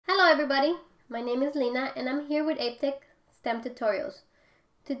everybody, my name is Lena and I'm here with ApeTech STEM Tutorials.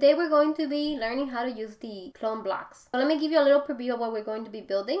 Today we're going to be learning how to use the clone blocks. So let me give you a little preview of what we're going to be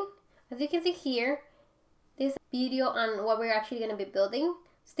building. As you can see here, this video on what we're actually going to be building.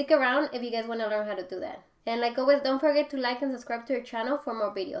 Stick around if you guys want to learn how to do that. And like always, don't forget to like and subscribe to our channel for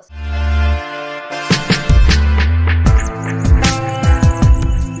more videos.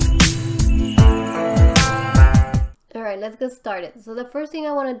 Alright, let's get started. So the first thing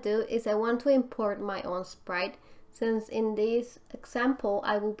I want to do is I want to import my own sprite, since in this example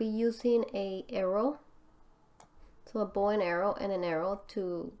I will be using a arrow, so a bow and arrow and an arrow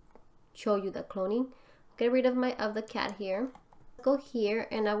to show you the cloning. Get rid of the cat here. Go here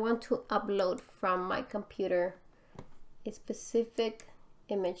and I want to upload from my computer a specific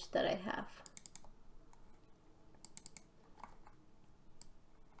image that I have.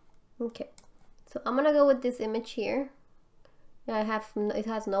 Okay, so I'm gonna go with this image here. It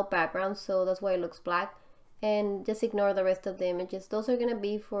has no background, so that's why it looks black, and just ignore the rest of the images. Those are gonna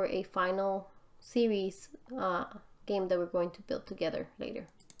be for a final series game that we're going to build together later.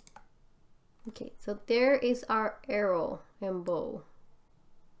 Okay, so there is our arrow and bow.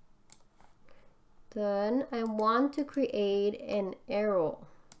 Then I want to create an arrow.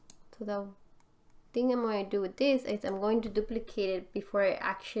 So the thing I'm going to do with this is I'm going to duplicate it before I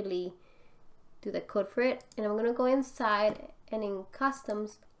actually do the code for it. And I'm going to go inside and in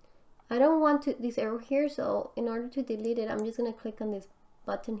customs, I don't want this arrow here, so in order to delete it, I'm just going to click on this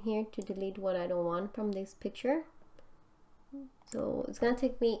button here to delete what I don't want from this picture. So it's going to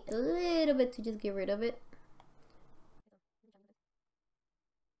take me a little bit to just get rid of it.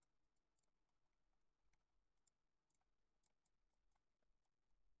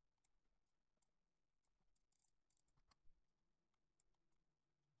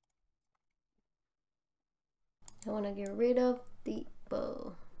 I want to get rid of the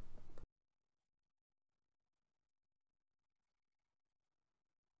bow.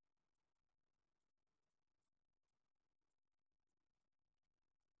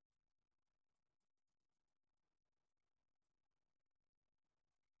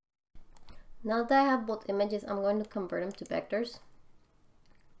 Now that I have both images, I'm going to convert them to vectors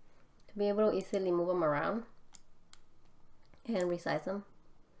to be able to easily move them around and resize them.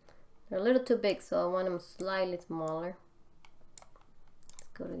 They're a little too big, so I want them slightly smaller.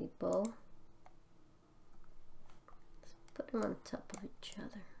 Let's go to the bow. Let's put them on top of each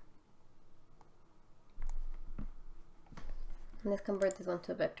other. And let's convert this one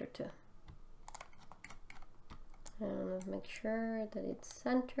to a vector too. And let's make sure that it's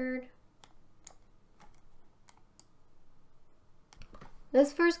centered.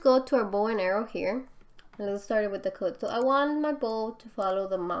 Let's first go to our bow and arrow here. And let's start it with the code. So I want my bow to follow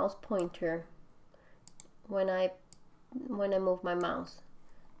the mouse pointer when I move my mouse.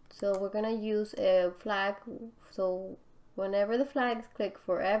 So we're gonna use a flag. So whenever the flags click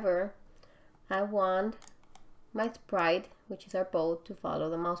forever, I want my sprite, which is our bow, to follow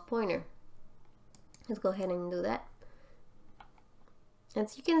the mouse pointer. Let's go ahead and do that.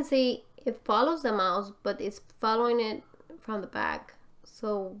 As you can see, it follows the mouse, but it's following it from the back.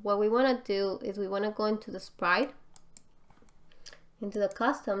 So what we want to do is we want to go into the sprite, into the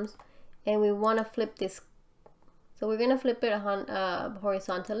customs, and we want to flip this. So we're going to flip it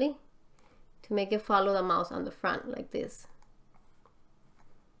horizontally to make it follow the mouse on the front like this.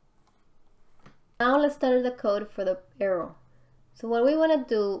 Now let's start the code for the arrow. So what we want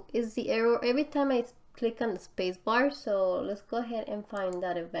to do is the arrow, every time I click on the space bar, so let's go ahead and find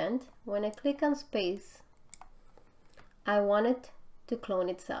that event. When I click on space, I want it to clone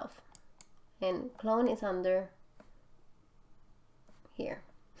itself, and clone is under here.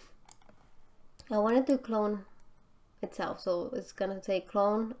 I want it to clone itself, so it's gonna say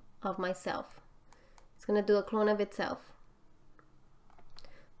clone of myself. It's gonna do a clone of itself.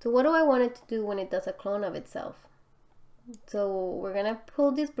 So what do I want it to do when it does a clone of itself? So we're gonna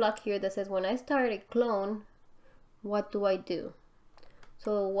pull this block here that says when I start a clone, what do I do?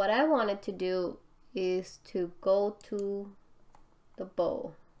 So what I want it to do is to go to the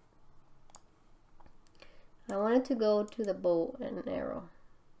bow. I want it to go to the bow and arrow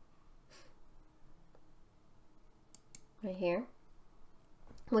right here,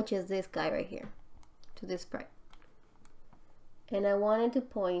 which is this guy right here, to this sprite, and I want it to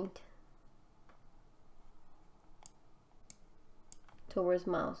point towards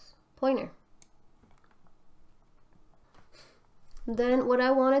mouse pointer. Then what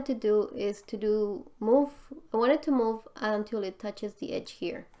I wanted to do is I wanted to move until it touches the edge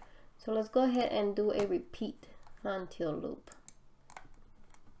here. So let's go ahead and do a repeat until loop.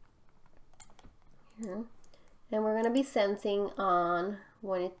 Here. And we're going to be sensing on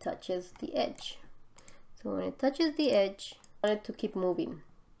when it touches the edge. So when it touches the edge, I want it to keep moving.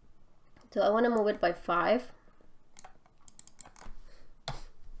 So I want to move it by 5.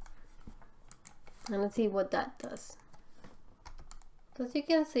 And let's see what that does. So as you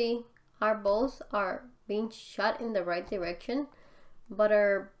can see, our bows are being shot in the right direction, but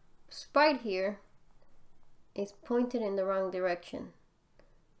our sprite here is pointed in the wrong direction.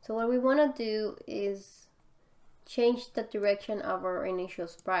 So what we want to do is change the direction of our initial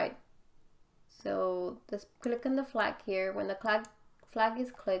sprite. So let's click on the flag here. When the flag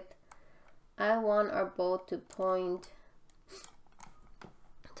is clicked, I want our bow to point.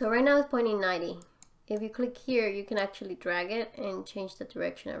 So right now it's pointing 90. If you click here, you can actually drag it and change the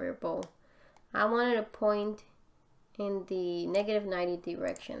direction of your bow. I want it to point in the -90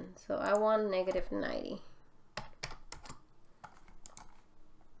 direction. So I want -90.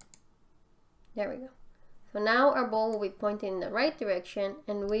 There we go. So now our bow will be pointing in the right direction,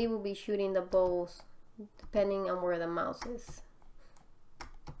 and we will be shooting the bows depending on where the mouse is.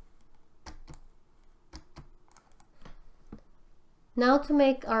 Now to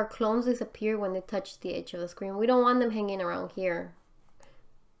make our clones disappear when they touch the edge of the screen, we don't want them hanging around here.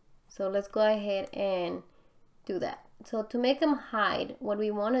 So let's go ahead and do that. So to make them hide, what we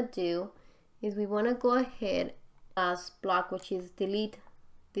want to do is we want to go ahead as block, which is delete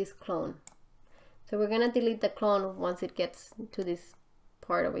this clone. So we're going to delete the clone once it gets to this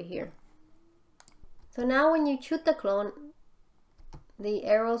part over here. So now when you shoot the clone, the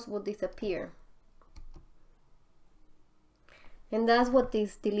arrows will disappear. And that's what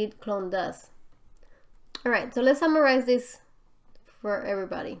this delete clone does. Alright, so let's summarize this for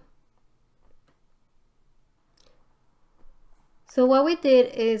everybody. So what we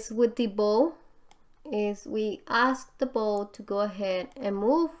did is with the bow is we asked the bow to go ahead and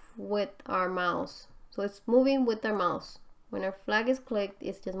move with our mouse. So it's moving with our mouse. When our flag is clicked,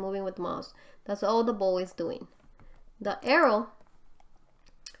 it's just moving with the mouse. That's all the bow is doing. The arrow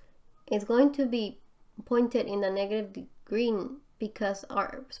is going to be pointed in the negative green because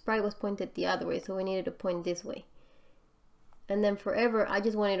our sprite was pointed the other way, so we needed to point this way. And then forever, I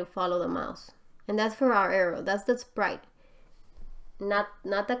just wanted to follow the mouse. And that's for our arrow. That's the sprite. Not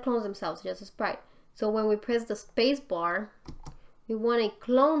the clones themselves, just a sprite. So when we press the space bar, we want a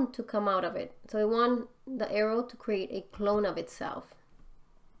clone to come out of it. So we want the arrow to create a clone of itself.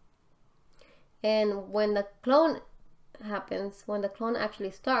 And when the clone happens, when the clone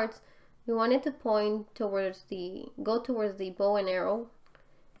actually starts, we want it to point towards go towards the bow and arrow,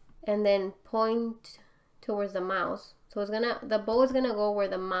 and then point towards the mouse. So the bow is gonna go where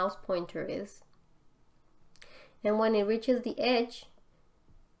the mouse pointer is. And when it reaches the edge,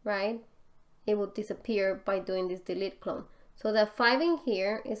 right, it will disappear by doing this delete clone. So the 5 in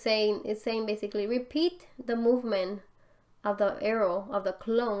here is saying basically repeat the movement of the arrow of the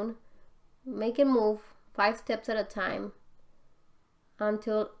clone, make it move 5 steps at a time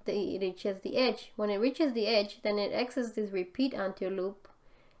until it reaches the edge. When it reaches the edge, then it exits this repeat until loop,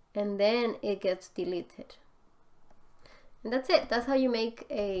 and then it gets deleted. And that's it. That's how you make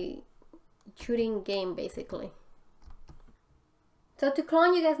a shooting game basically. So to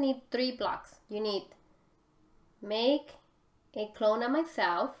clone, you guys need 3 blocks. You need make a clone of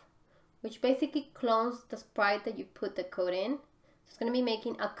myself, which basically clones the sprite that you put the code in. So it's going to be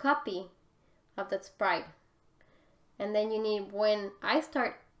making a copy of that sprite. And then you need, when I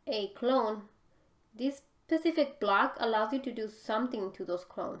start a clone, this specific block allows you to do something to those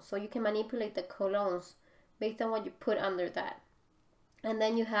clones. So you can manipulate the clones based on what you put under that. And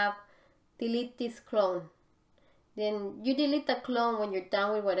then you have delete this clone. Then you delete the clone when you're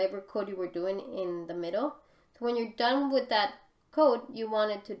done with whatever code you were doing in the middle. So when you're done with that code, you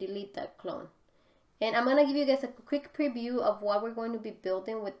wanted to delete that clone. And I'm going to give you guys a quick preview of what we're going to be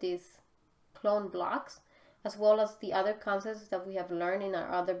building with these clone blocks, as well as the other concepts that we have learned in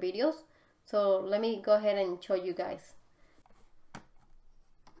our other videos. So let me go ahead and show you guys.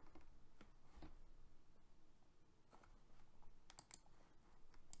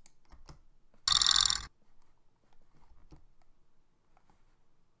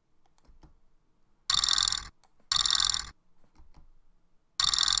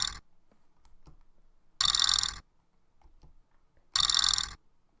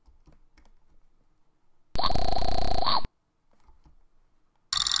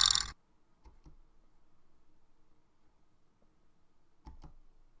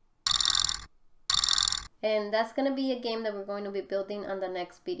 And that's going to be a game that we're going to be building on the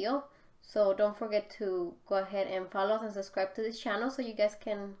next video. So don't forget to go ahead and follow us and subscribe to this channel so you guys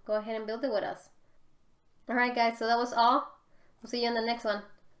can go ahead and build it with us. Alright guys, so that was all. We'll see you in the next one.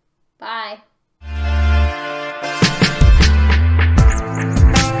 Bye.